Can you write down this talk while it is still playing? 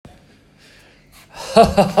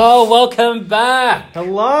Oh, welcome back.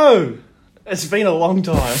 Hello! It's been a long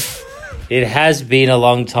time. It has been a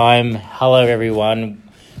long time. Hello, everyone.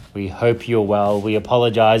 We hope you're well. We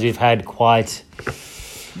apologise. We've had quite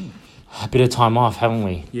a bit of time off, haven't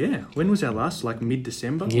we? Yeah. When was our last? Like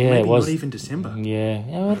mid-December? Yeah, Maybe it was. not even December.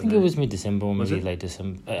 Yeah, I think it was mid-December or Was maybe it? late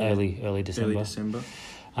December, early December. Early December.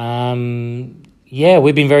 Yeah,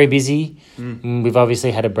 we've been very busy. We've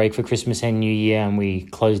obviously had a break for Christmas and New Year, and we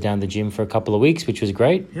closed down the gym for a couple of weeks, which was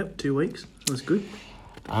great. Yep, 2 weeks. It was good.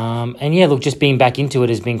 And yeah, look, just being back into it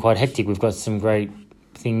has been quite hectic. We've got some great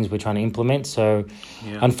things we're trying to implement. So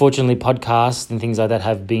Yeah. unfortunately, podcasts and things like that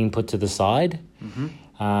have been put to the side.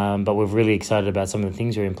 But we're really excited about some of the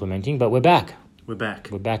things we're implementing. But we're back. We're back.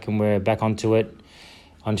 We're back and we're back onto it,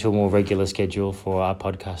 onto a more regular schedule for our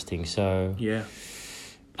podcasting. So, Yeah.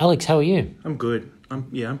 Alex, how are you? I'm good.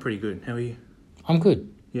 I'm pretty good. How are you? I'm good.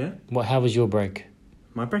 Yeah? How was your break?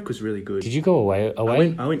 My break was really good. Did you go away?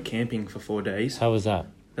 I went camping for 4 days. How was that?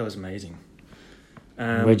 That was amazing.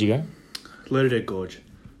 Where'd you go? Loaded Gorge.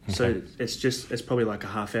 So Okay. it's probably like a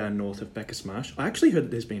half hour north of Bacchus Marsh. I actually heard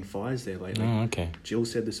that there's been fires there lately. Oh, okay. Jill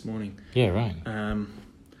said this morning. Yeah, right.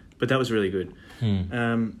 But that was really good.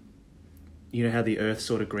 Hmm. You know how the earth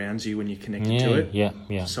sort of grounds you when you're connected Yeah, to it?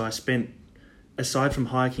 yeah. So I spent, aside from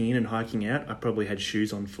hiking in and hiking out, I probably had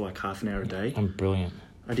shoes on for like half an hour a day. I'm brilliant.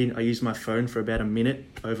 I used my phone for about a minute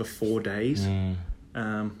over 4 days.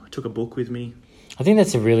 I took a book with me, I think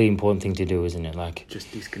that's a really important thing to do, isn't it? Like,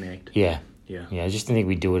 just disconnect. yeah. Yeah. Yeah, I just don't think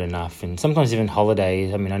we do it enough. And sometimes even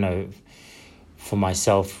holidays, I mean, I know for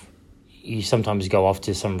myself, you sometimes go off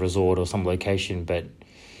to some resort or some location, but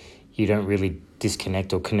you don't really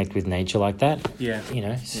disconnect or connect with nature like that. Yeah. You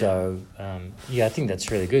know, so, I think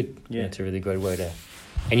that's really good. Yeah. It's a really good way to...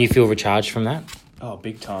 And you feel recharged from that? Oh,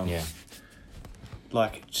 big time. Yeah.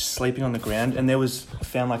 Like just sleeping on the ground, and I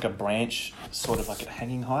found like a branch sort of like at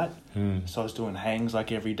hanging height. So I was doing hangs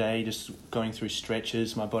like every day, just going through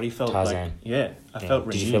stretches. My body felt Tarzan. like I felt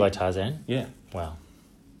renewed. Did you feel like Tarzan? Yeah, Wow.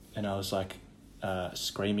 and I was like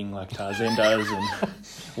screaming like Tarzan does and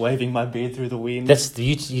waving my beard through the wind. That's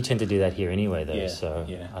you tend to do that here anyway, though. Yeah, So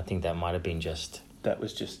yeah. I think that might have been just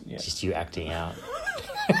you acting out.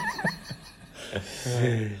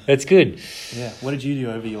 That's good. Yeah. What did you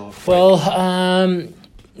do over your break? Well,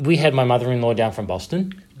 we had my mother-in-law down from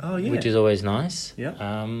Boston, Oh yeah. which is always nice.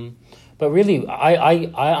 Yeah. But really,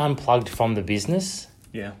 I unplugged from the business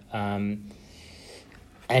Yeah. and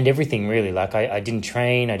everything, really. Like, I didn't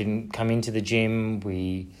train. I didn't come into the gym.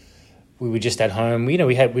 We were just at home. You know,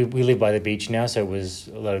 we live by the beach now, so it was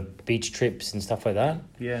a lot of beach trips and stuff like that.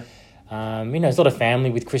 Yeah. You know, it's a lot of family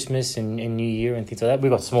with Christmas and New Year and things like that.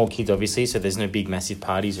 We've got small kids, obviously, so there's no big, massive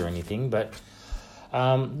parties or anything. But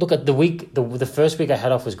look, at the first week I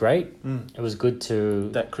had off was great. It was good to...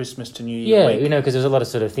 That Christmas to New Year. Yeah, week. you know, because there's a lot of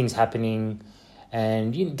sort of things happening.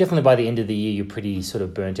 And definitely by the end of the year, you're pretty sort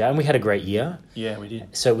of burnt out. And we had a great year. Yeah, we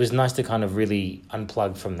did. So it was nice to kind of really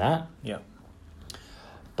unplug from that. Yeah.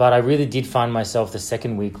 But I really did find myself the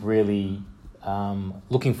second week really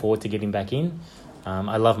looking forward to getting back in.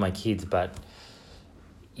 I love my kids, but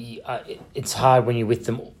it's hard when you're with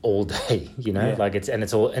them all day, you know. Yeah.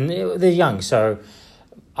 And they're young, so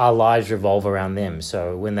our lives revolve around them.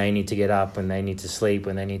 So when they need to get up, when they need to sleep,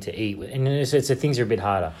 when they need to eat, and things are a bit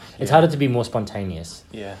harder. It's harder to be more spontaneous.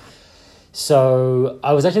 Yeah. So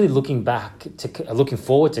I was actually looking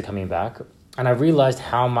forward to coming back, and I realized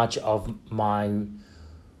how much of my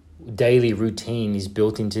daily routine is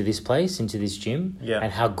built into this place, into this gym,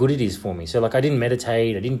 and how good it is for me. So like, I didn't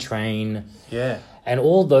meditate, I didn't train, and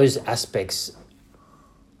all those aspects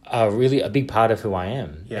are really a big part of who I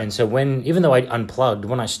am. Yeah. And so even though I unplugged,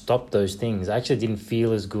 when I stopped those things, I actually didn't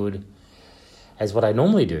feel as good as what I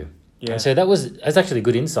normally do. Yeah. And so that's actually a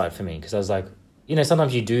good insight for me, because I was like, you know,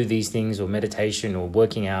 sometimes you do these things, or meditation or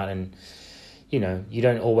working out, and you know, you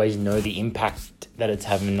don't always know the impact that it's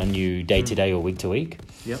having on you day to day or week to week.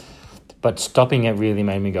 Yep. But stopping it really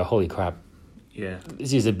made me go, holy crap, Yeah.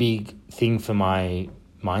 this is a big thing for my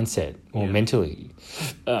mindset or mentally.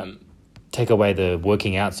 Take away the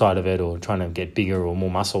working outside of it or trying to get bigger or more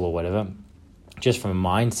muscle or whatever, just from a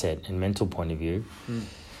mindset and mental point of view.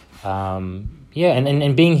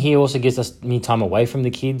 And being here also gives me time away from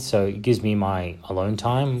the kids, so it gives me my alone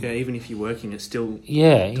time. Yeah, even if you're working, it's still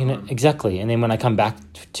You know, exactly. And then when I come back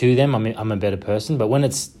to them, I'm a better person. But when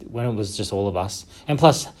it was just all of us, and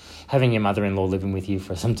plus having your mother-in-law living with you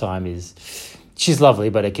for some time she's lovely,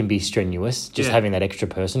 but it can be strenuous just having that extra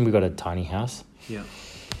person. We've got a tiny house. Yeah.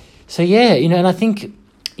 So yeah, you know, and I think,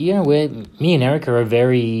 you know, me and Erica are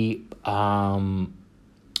very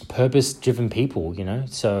purpose-driven people, you know.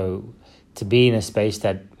 So to be in a space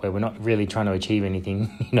that where we're not really trying to achieve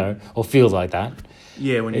anything, or feel like that.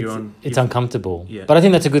 Yeah, when It's uncomfortable. Yeah. But I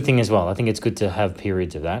think that's a good thing as well. I think it's good to have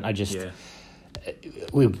periods of that.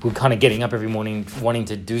 We're kind of getting up every morning wanting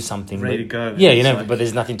to do something. ready to go. Yeah, but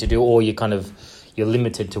there's nothing to do, or you're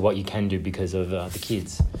limited to what you can do because of the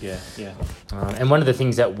kids. Yeah, yeah. And one of the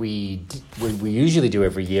things that we usually do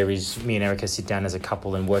every year is me and Erica sit down as a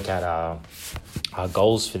couple and work out our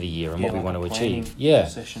goals for the year and what we want to achieve. Yeah.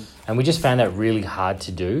 Session. And we just found that really hard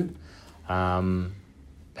to do.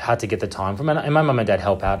 Hard to get the time from, and my mum and dad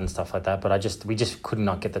help out and stuff like that, but we just could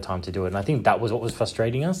not get the time to do it. And I think that was what was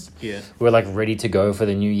frustrating us. Yeah. We were like ready to go for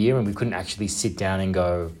the new year and we couldn't actually sit down and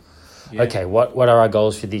go, okay, what are our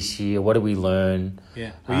goals for this year? What do we learn?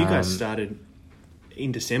 Yeah. Well, you guys started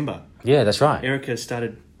in December. Yeah, that's right. Erica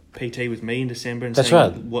started PT with me in December and That's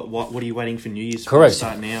saying, right. what are you waiting for New Year's? Correct.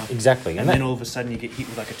 Start now. Exactly. And then all of a sudden you get hit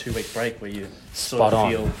with like a 2-week break where you spot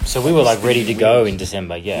on. feel... So we were like ready to go in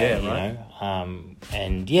December, right.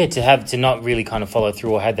 And to not really kind of follow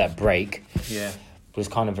through or had that break was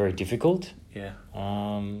kind of very difficult. Yeah.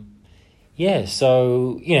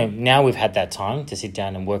 So, now we've had that time to sit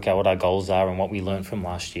down and work out what our goals are and what we learned from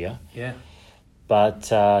last year. Yeah.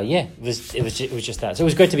 But, it was just that. So it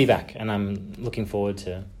was great to be back, and I'm looking forward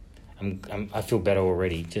to... I feel better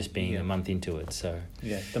already just being a month into it. So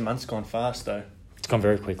yeah, the month's gone fast though. It's gone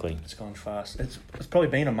very quickly. It's gone fast. It's probably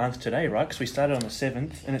been a month today, right? Because we started on the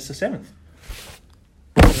 7th and it's the 7th.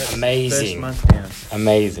 So amazing. First month down.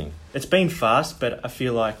 Amazing. It's been fast, but I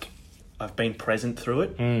feel like I've been present through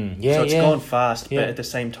it. So it's gone fast, but at the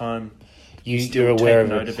same time, you're aware take of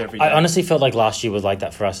note it. of every day. I honestly felt like last year was like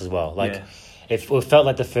that for us as well. It felt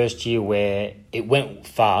like the first year where it went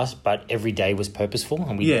fast, but every day was purposeful,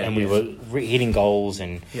 and we were hitting goals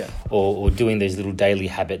and or doing those little daily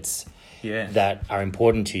habits that are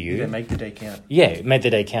important to you. Yeah, make the day count. Yeah, it made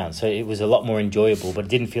the day count. So it was a lot more enjoyable, but it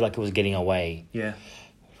didn't feel like it was getting away. Yeah,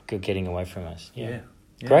 getting away from us. Yeah.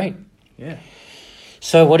 Great. Yeah.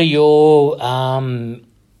 So, what are your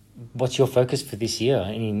what's your focus for this year?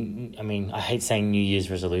 I mean, I hate saying New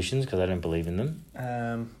Year's resolutions because I don't believe in them.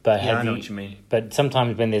 But I know what you mean. But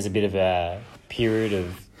sometimes when there's a bit of a period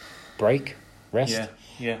of break, rest,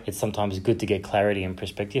 it's sometimes good to get clarity and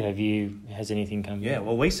perspective. Has anything come? Yeah,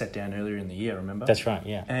 well, we sat down earlier in the year, remember? That's right,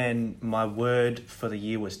 yeah. And my word for the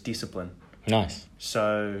year was discipline. Nice.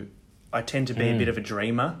 So I tend to be a bit of a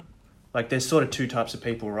dreamer. Like there's sort of two types of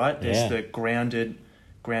people, right? There's the grounded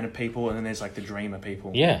people, and then there's like the dreamer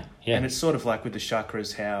people. Yeah. And it's sort of like with the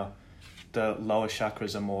chakras, how the lower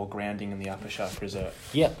chakras are more grounding and the upper chakras are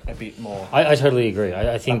a bit more. I totally agree.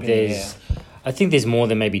 I think there's more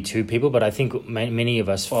than maybe two people, but I think many of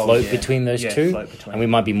us float between those two, and we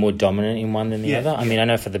might be more dominant in one than the other. I mean, I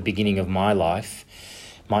know for the beginning of my life,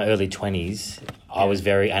 my early 20s, I was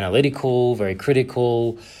very analytical, very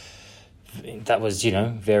critical. That was,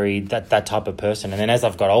 very that type of person. And then as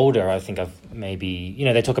I've got older, I think I've maybe,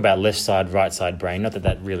 they talk about left side, right side brain. Not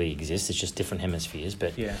that really exists. It's just different hemispheres.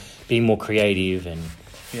 But being more creative and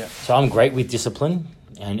so I'm great with discipline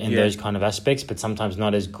and those kind of aspects, but sometimes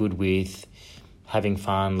not as good with having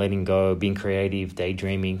fun, letting go, being creative,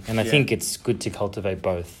 daydreaming. And I think it's good to cultivate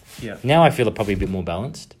both. Yeah. Now I feel probably a bit more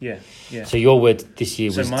balanced. Yeah. So your word this year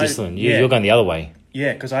was discipline. You're going the other way.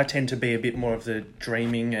 Yeah, because I tend to be a bit more of the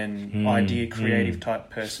dreaming and idea creative type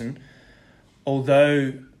person.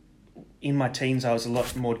 Although in my teens I was a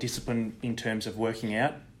lot more disciplined in terms of working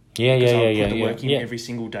out. Yeah. I would put the work in every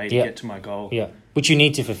single day to get to my goal. Yeah, which you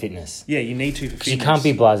need to for fitness. Yeah, you need to for fitness. You can't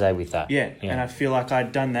be blasé with that. Yeah, and I feel like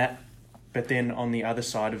I'd done that, but then on the other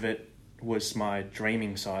side of it was my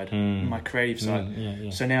dreaming side, my creative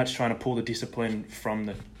side. So now it's trying to pull the discipline from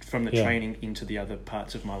the training into the other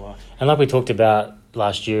parts of my life. And like we talked about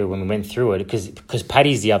last year when we went through it, because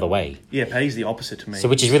Paddy's the other way. Yeah, Paddy's the opposite to me. So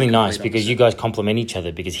which is really nice because you guys complement each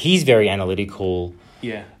other because he's very analytical.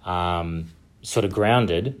 Yeah. Sort of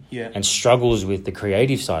grounded and struggles with the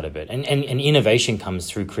creative side of it. And innovation comes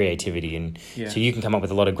through creativity. And so you can come up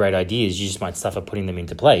with a lot of great ideas. You just might suffer putting them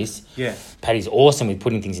into place. Yeah. Paddy's awesome with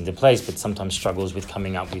putting things into place, but sometimes struggles with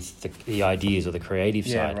coming up with the ideas or the creative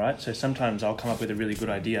side. Yeah, right. So sometimes I'll come up with a really good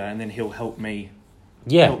idea and then he'll help me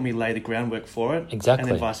lay the groundwork for it. Exactly.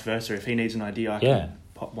 And then vice versa. If he needs an idea, I can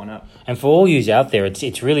pop one up. And for all yous out there,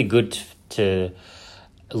 it's really good to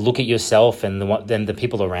look at yourself and then the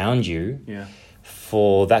people around you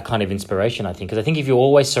for that kind of inspiration, I think. Because I think if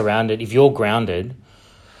you're grounded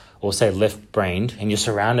or say left-brained and you're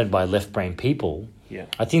surrounded by left-brained people,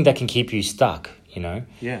 I think that can keep you stuck,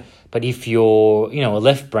 Yeah. But if you're, a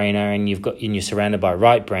left-brainer and you're surrounded by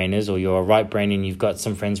right-brainers, or you're a right-brainer and you've got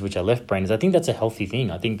some friends which are left-brainers, I think that's a healthy thing.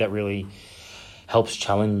 I think that really helps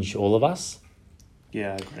challenge all of us.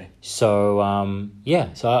 Yeah, I agree. So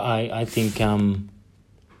so I think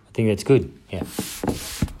that's good. Yeah.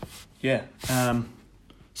 Yeah.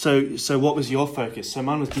 So what was your focus? So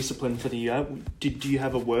mine was discipline for the year. Do you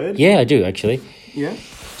have a word? Yeah, I do actually. Yeah.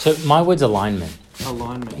 So my word's alignment.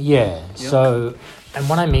 Alignment. Yeah. Yep. So, and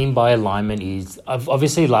what I mean by alignment is,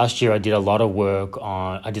 obviously last year I did a lot of work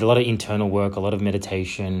I did a lot of internal work, a lot of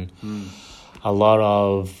meditation, a lot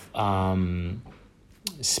of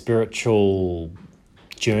spiritual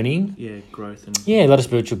journeying. Yeah, growth and a lot of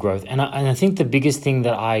spiritual growth. And I think the biggest thing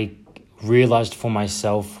that I realized for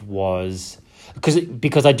myself was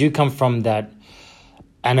because I do come from that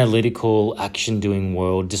analytical action doing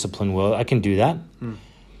world, discipline world. I can do that.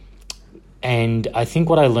 And I think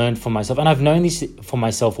what I learned for myself, and I've known this for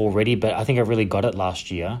myself already, but I think I really got it last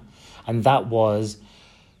year, and that was,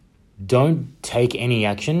 don't take any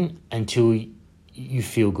action until you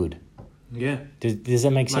feel good. Yeah. Does that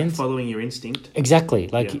make sense? Like following your instinct. Exactly.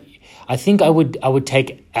 I think I would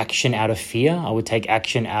take action out of fear. I would take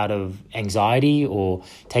action out of anxiety, or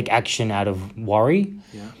take action out of worry.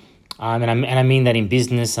 Yeah. And I mean that in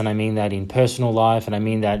business, and I mean that in personal life, and I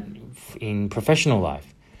mean that in professional life.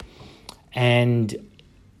 And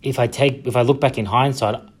if I look back in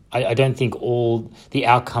hindsight, I don't think all the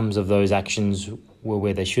outcomes of those actions were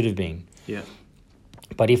where they should have been. Yeah.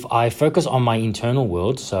 But if I focus on my internal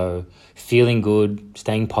world, so feeling good,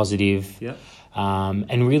 staying positive, yeah.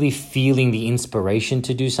 And really feeling the inspiration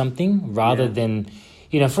to do something rather than,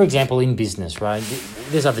 for example, in business, right?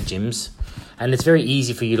 There's other gyms, and it's very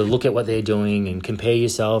easy for you to look at what they're doing and compare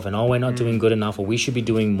yourself and, we're not doing good enough, or we should be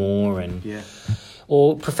doing more. And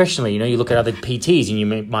or professionally, you look at other PTs and you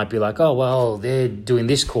might be like, oh, well, they're doing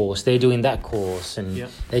this course, they're doing that course, and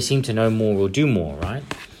they seem to know more or do more, right?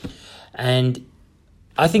 And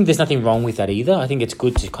I think there's nothing wrong with that either. I think it's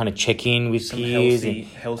good to kind of check in with peers.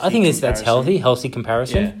 Healthy I think that's healthy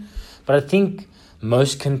comparison. Yeah. But I think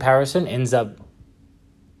most comparison ends up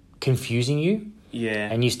confusing you.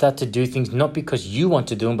 Yeah. And you start to do things not because you want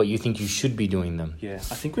to do them, but you think you should be doing them. Yeah.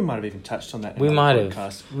 I think we might have even touched on that in we the might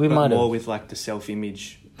podcast. We might have. More with like the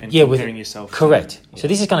self-image and comparing yourself. Correct. So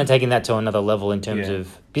this is kind of taking that to another level in terms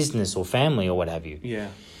of business or family or what have you. Yeah.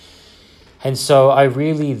 And so I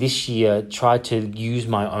really this year tried to use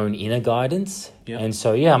my own inner guidance. Yep. And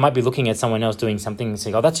so, I might be looking at someone else doing something and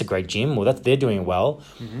saying, oh, that's a great gym, or they're doing well.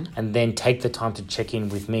 Mm-hmm. And then take the time to check in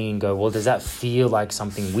with me and go, well, does that feel like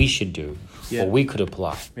something we should do or we could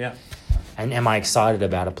apply? Yeah. And am I excited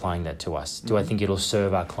about applying that to us? Do I think it'll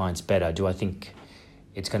serve our clients better? Do I think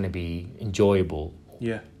it's going to be enjoyable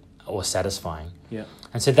or satisfying? Yeah.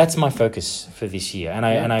 And so that's my focus for this year. And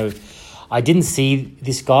I didn't see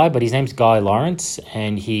this guy, but his name's Guy Lawrence,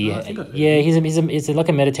 and he's like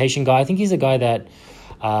a meditation guy. I think he's a guy that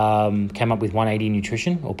came up with 180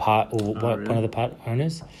 Nutrition one of the part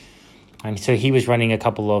owners. And so he was running a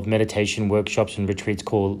couple of meditation workshops and retreats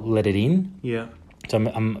called Let It In. Yeah. So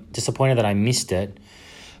I'm disappointed that I missed it,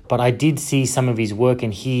 but I did see some of his work,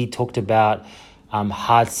 and he talked about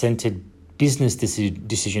heart-centered business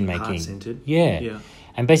decision making. Heart-centered. Yeah.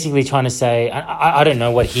 And basically trying to say, I don't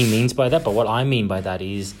know what he means by that, but what I mean by that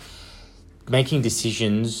is making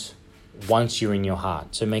decisions once you're in your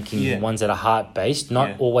heart. So making ones that are heart-based,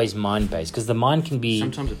 not always mind-based, because the mind can be...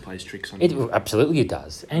 Sometimes it plays tricks on you. Absolutely it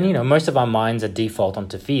does. And, most of our minds are default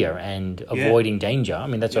onto fear and avoiding danger. I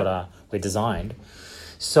mean, that's what we're designed.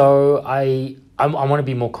 So I want to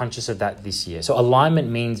be more conscious of that this year. So alignment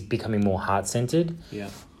means becoming more heart-centered. Yeah.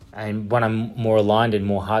 And when I'm more aligned and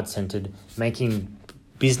more heart-centered, making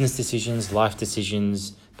business decisions, life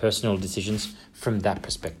decisions, personal decisions from that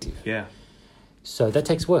perspective. Yeah. So that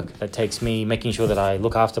takes work. That takes me making sure that I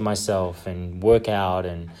look after myself and work out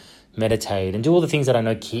and meditate and do all the things that I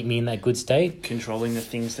know keep me in that good state. Controlling the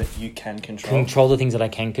things that you can control. Control the things that I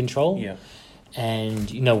can control. Yeah.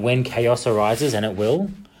 And, when chaos arises, and it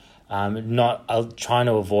will, I'll try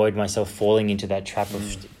to avoid myself falling into that trap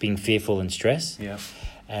of being fearful and stress. Yeah.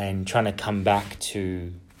 And trying to come back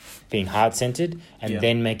to being heart-centered and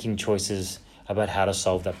then making choices about how to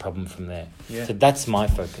solve that problem from there. Yeah. So that's my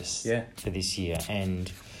focus for this year. And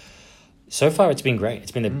so far it's been great.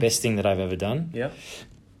 It's been the best thing that I've ever done. Yeah.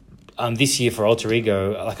 This year for Alter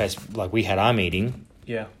Ego, like we had our meeting.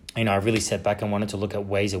 Yeah. I really sat back and wanted to look at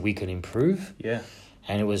ways that we could improve. Yeah.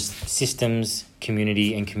 And it was systems,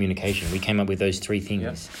 community, and communication. We came up with those three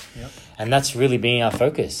things. Yep. And that's really been our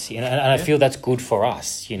focus. And I feel that's good for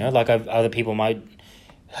us. Other people might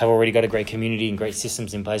have already got a great community and great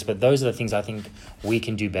systems in place, but those are the things I think we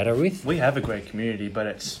can do better with. We have a great community,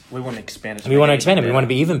 but we want to expand it. We want to expand it. We want to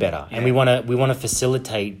be even better, and we want to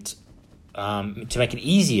facilitate to make it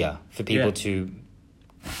easier for people to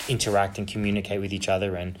interact and communicate with each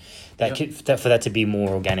other, and that for that to be more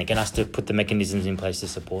organic, and us to put the mechanisms in place to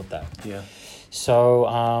support that. Yeah.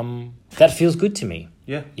 So that feels good to me.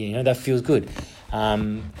 Yeah. You know, that feels good.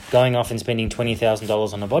 Going off and spending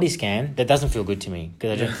 $20,000 on a body scan, that doesn't feel good to me,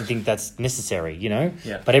 because I don't think that's necessary, you know?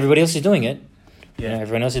 Yeah. But everybody else is doing it. Yeah. You know,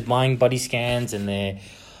 everyone else is buying body scans, and they're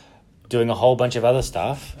doing a whole bunch of other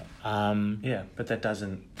stuff. But that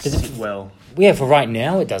doesn't sit well. Yeah, for right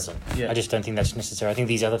now, it doesn't. Yeah. I just don't think that's necessary. I think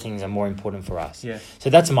these other things are more important for us. Yeah. So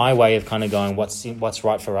that's my way of kind of going, what's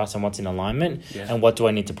right for us and what's in alignment, and what do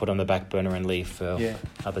I need to put on the back burner and leave for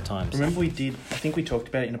other times. Remember I think we talked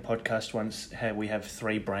about it in a podcast once, how we have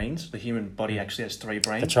 3 brains. The human body actually has 3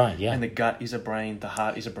 brains. That's right, yeah. And the gut is a brain, the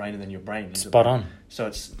heart is a brain, and then your brain is Spot a brain. on. So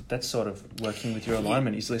that's sort of working with your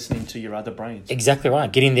alignment, is listening to your other brains. Exactly right.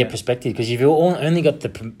 Getting their perspective, because if you've only got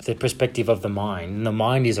the perspective of the mind, and the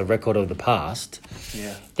mind is a record of the past,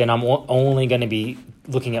 then I'm only going to be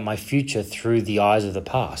looking at my future through the eyes of the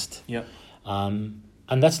past. Yeah.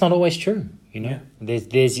 And that's not always true. You know,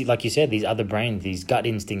 there's like you said, these other brains, these gut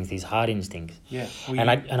instincts, these heart instincts. Yeah.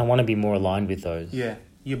 I want to be more aligned with those. Yeah.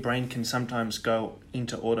 Your brain can sometimes go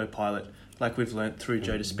into autopilot, like we've learnt through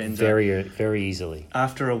Joe Dispenza. Very, very easily.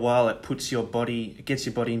 After a while, it gets your body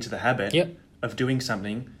into the habit of doing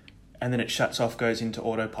something, and then it shuts off, goes into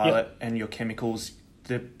autopilot, and the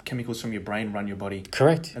chemicals from your brain run your body.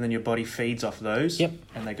 Correct. And then your body feeds off those, and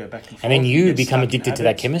they go back and forth. And then you become addicted to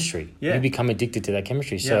that chemistry. Yeah. You become addicted to that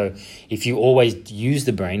chemistry. So if you always use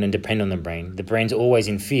the brain and depend on the brain's always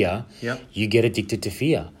in fear, you get addicted to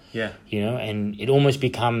fear. Yeah. You know, and it almost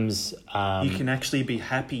becomes... you can actually be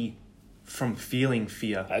happy from feeling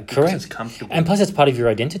fear. Correct. It's comfortable. And plus, it's part of your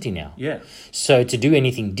identity now. Yeah. So to do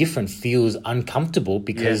anything different feels uncomfortable,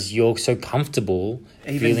 because you're so comfortable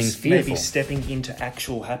feeling fearful. Maybe stepping into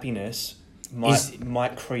actual happiness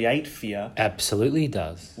might create fear. Absolutely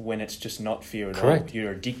does. When it's just not fear at Correct. all.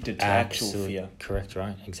 You're addicted to actual fear. Correct,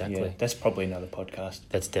 right. Exactly. Yeah, that's probably another podcast.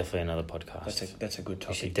 That's definitely another podcast. That's a good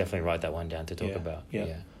topic. You should definitely write that one down to talk about.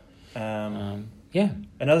 Yeah.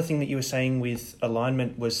 Another thing that you were saying with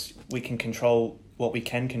alignment was we can control what we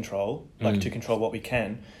can control, to control what we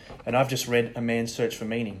can. And I've just read A Man's Search for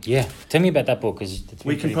Meaning. Yeah. Tell me about that book, because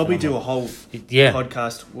we can probably do a whole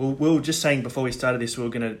podcast. We were just saying before we started this, we were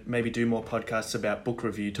going to maybe do more podcasts about book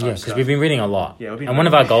review type stuff. Because we've been reading a lot. Yeah, and one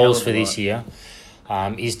of our goals for this year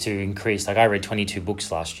is to increase. Like, I read 22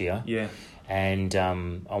 books last year. Yeah. And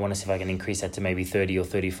I want to see if I can increase that to maybe 30 or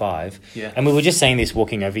 35. Yeah. And we were just saying this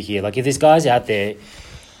walking over here. Like, if there's guys out there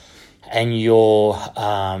and you're,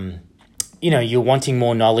 you're wanting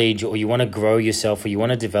more knowledge, or you want to grow yourself, or you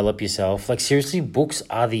want to develop yourself, like, seriously, books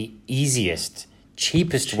are the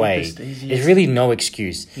cheapest way. There's really no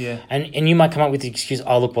excuse. Yeah. And you might come up with the excuse,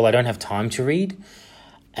 I don't have time to read.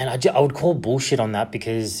 And I would call bullshit on that,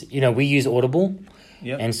 because, we use Audible.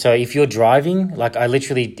 Yep. And so if you're driving, like,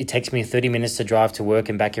 it takes me 30 minutes to drive to work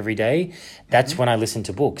and back every day. That's when I listen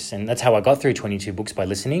to books. And that's how I got through 22 books, by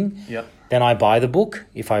listening. Yep. Then I buy the book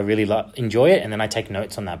if I really enjoy it. And then I take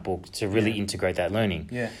notes on that book to really integrate that learning.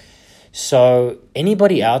 Yeah. So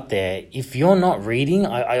anybody out there, if you're not reading,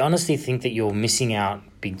 I honestly think that you're missing out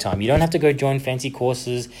big time. You don't have to go join fancy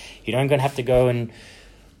courses. You don't have to go and...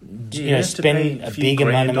 spend a big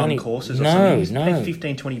amount of money. Courses no.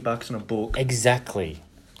 Pay $15-20 on a book. Exactly.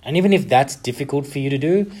 And even if that's difficult for you to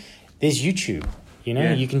do, there's YouTube.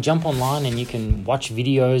 You can jump online and you can watch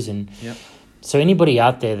videos. And so anybody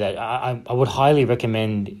out there that I would highly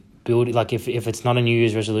recommend building, like, if it's not a New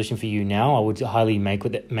Year's resolution for you now, I would highly make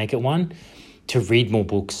it one, to read more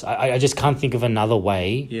books. I just can't think of another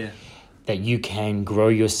way. Yeah. That you can grow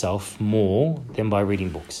yourself more than by reading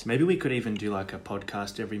books. Maybe we could even do like a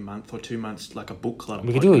podcast every month or 2 months, like a book club.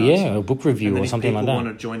 We could do a book review or something like that. If people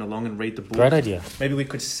want to join along and read the book. Great idea. Maybe we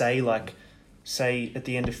could say at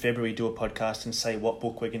the end of February, do a podcast and say what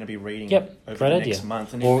book we're going to be reading over the next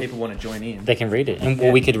month. And if people want to join in, they can read it.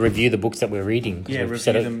 Or we could review the books that we're reading. Yeah,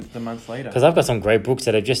 review them the month later. Because I've got some great books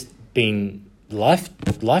that have just been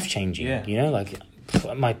life-changing. Yeah.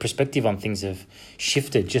 My perspective on things have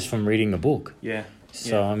shifted just from reading a book. Yeah.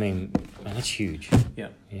 So, I mean, man, that's huge. Yeah.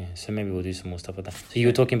 Yeah. So maybe we'll do some more stuff with that. So you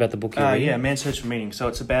were talking about the book you're reading? Yeah, Man's Search for Meaning. So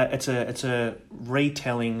it's a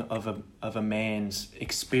retelling of a man's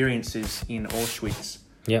experiences in Auschwitz.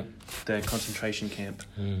 Yeah. The concentration camp.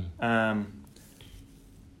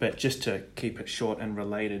 But just to keep it short and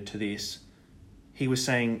related to this, he was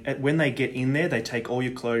saying when they get in there, they take all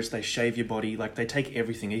your clothes, they shave your body, like they take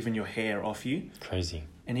everything, even your hair off you. Crazy.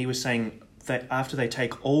 And he was saying that after they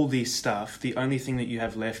take all this stuff, the only thing that you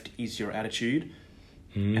have left is your attitude.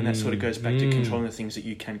 And that sort of goes back to controlling the things that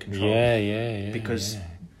you can control. Yeah. Because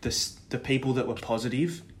the people that were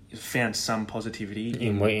positive found some positivity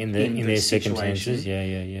in their circumstances.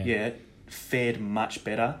 Yeah, fared much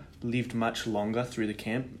better, lived much longer through the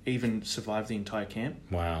camp, even survived the entire camp.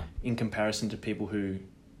 Wow. In comparison to people who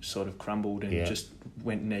sort of crumbled and just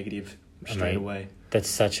went negative straight away. That's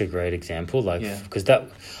such a great example, because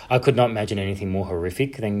I could not imagine anything more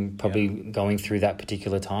horrific than probably going through that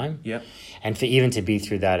particular time. Yeah. And for even to be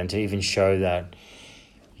through that and to even show that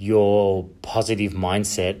your positive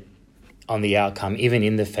mindset on the outcome, even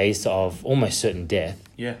in the face of almost certain death,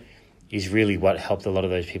 is really what helped a lot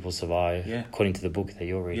of those people survive, according to the book that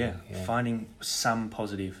you're reading. Yeah, finding some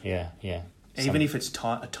positive. Yeah. Even if it's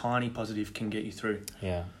a tiny positive can get you through.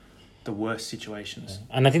 Yeah. The worst situations.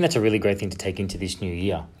 Yeah. And I think that's a really great thing to take into this new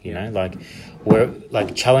year, you know,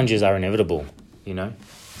 like challenges are inevitable, you know,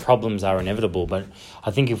 problems are inevitable, but I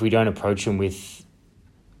think if we don't approach them with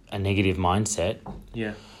a negative mindset,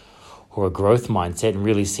 or a growth mindset, and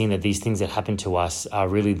really seeing that these things that happen to us are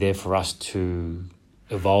really there for us to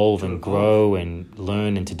evolve and grow and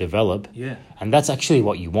learn and to develop. Yeah. And that's actually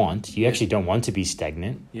what you want. You actually don't want to be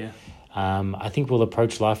stagnant. Yeah. I think we'll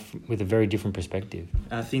approach life with a very different perspective.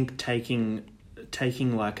 I think taking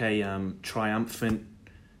like a triumphant,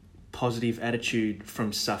 positive attitude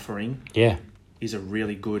from suffering is a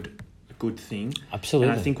really good thing. Absolutely.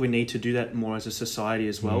 And I think we need to do that more as a society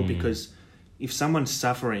as well, because if someone's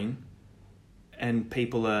suffering and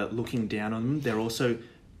people are looking down on them, they're also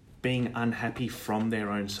being unhappy from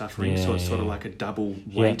their own suffering. So it's sort of like a double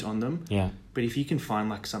weight on them. Yeah. But if you can find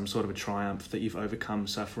like some sort of a triumph that you've overcome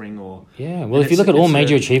suffering or... Yeah, well, if you look at all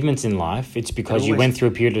major achievements in life, it's because you went through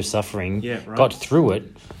a period of suffering, got through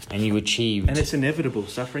it, and you achieved... And it's inevitable.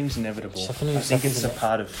 Suffering's inevitable. I think it's a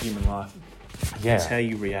part of human life. Yeah. It's how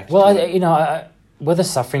you react to it. Whether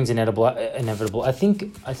suffering's inevitable, I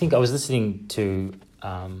think I was listening to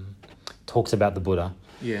talks about the Buddha.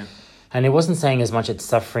 Yeah. And it wasn't saying as much that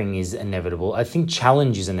suffering is inevitable. I think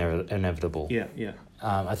challenge is inevitable. Yeah.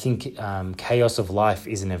 I think chaos of life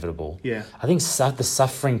is inevitable. Yeah. I think the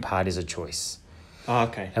suffering part is a choice. Oh,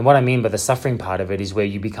 okay. And what I mean by the suffering part of it is where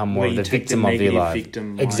you become more of the victim of your life.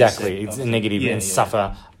 Exactly. It's a negative and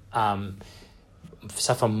suffer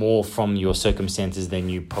more from your circumstances than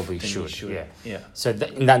you probably should. Yeah. So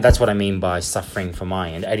that's what I mean by suffering from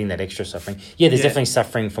my end, adding that extra suffering. Yeah, there's definitely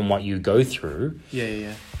suffering from what you go through.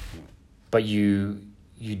 Yeah. But you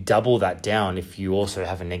double that down if you also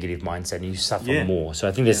have a negative mindset and you suffer more. So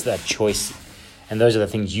I think there's that choice, and those are the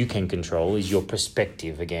things you can control, is your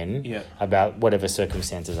perspective again about whatever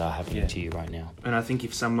circumstances are happening to you right now. And I think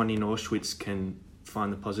if someone in Auschwitz can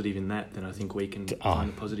find the positive in that, then I think we can find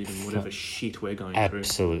the positive in whatever shit we're going through.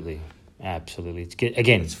 Absolutely. It's good.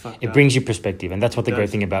 Again, it brings you perspective, and that's what the great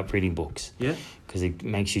thing about reading books. Yeah. Because it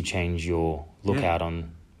makes you change your lookout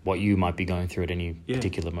on what you might be going through at any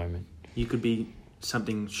particular moment. You could be...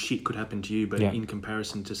 something shit could happen to you, but in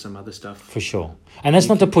comparison to some other stuff, for sure. And that's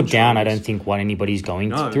not to put down, I don't think, what anybody's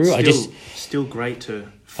going through. It's still great to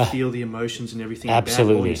feel the emotions and everything about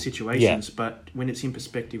all these situations, but when it's in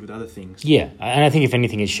perspective with other things. Yeah, and I think if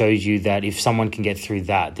anything, it shows you that if someone can get through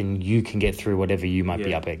that, then you can get through whatever you might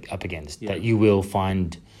be up against. That you will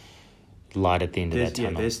find light at the end of that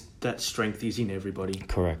tunnel. There's that strength is in everybody.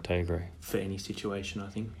 Correct, I agree. For any situation, I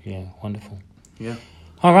think. Yeah, wonderful. Yeah.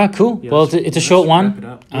 All right, cool. Well, it's a short one. We're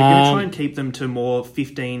going to try and keep them to more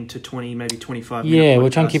 15 to 20, maybe 25 minute podcasts.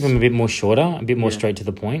 We'll try and keep them a bit more shorter, a bit more straight to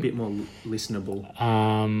the point. A bit more listenable.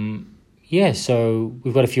 So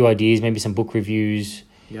we've got a few ideas, maybe some book reviews,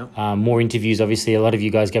 more interviews. Obviously, a lot of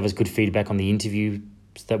you guys gave us good feedback on the interviews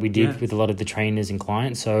that we did with a lot of the trainers and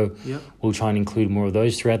clients. So we'll try and include more of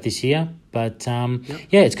those throughout this year. But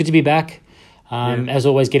it's good to be back. As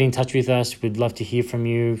always, get in touch with us. We'd love to hear from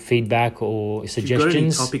you, feedback or suggestions. If you've got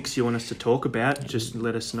any topics you want us to talk about, just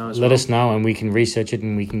let us know Let us know, and we can research it,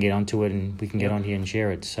 and we can get onto it, and we can get on here and share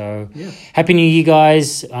it. So, Happy New Year,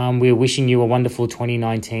 guys. We're wishing you a wonderful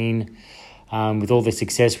 2019 with all the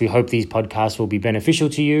success. We hope these podcasts will be beneficial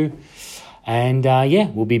to you. And,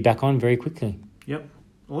 we'll be back on very quickly. Yep.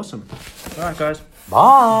 Awesome. All right, guys.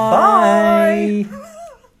 Bye.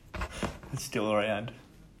 It's still around.